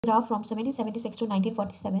Era from 1776 to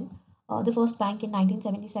 1947. The first bank in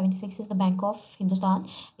 1976 is the Bank of Hindustan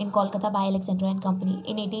in Kolkata by Alexander and Company.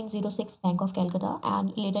 In 1806, Bank of Calcutta,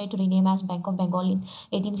 and later it renamed as Bank of Bengal in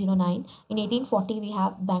 1809. In 1840, we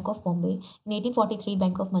have Bank of Bombay. In 1843,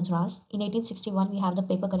 Bank of Madras. In 1861, we have the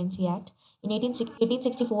Paper Currency Act. In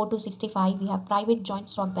 1864 to 65, we have private joint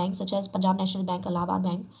stock banks such as Punjab National Bank, Allahabad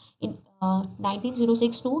Bank. In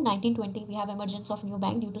 1906 to 1920, we have emergence of new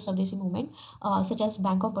bank due to Swadesi movement, such as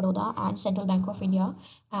Bank of Baroda and Central Bank of India.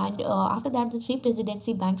 And after that, the three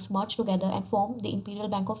presidency banks merged together and formed the Imperial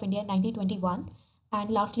Bank of India in 1921. And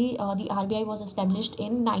lastly, the RBI was established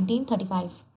in 1935.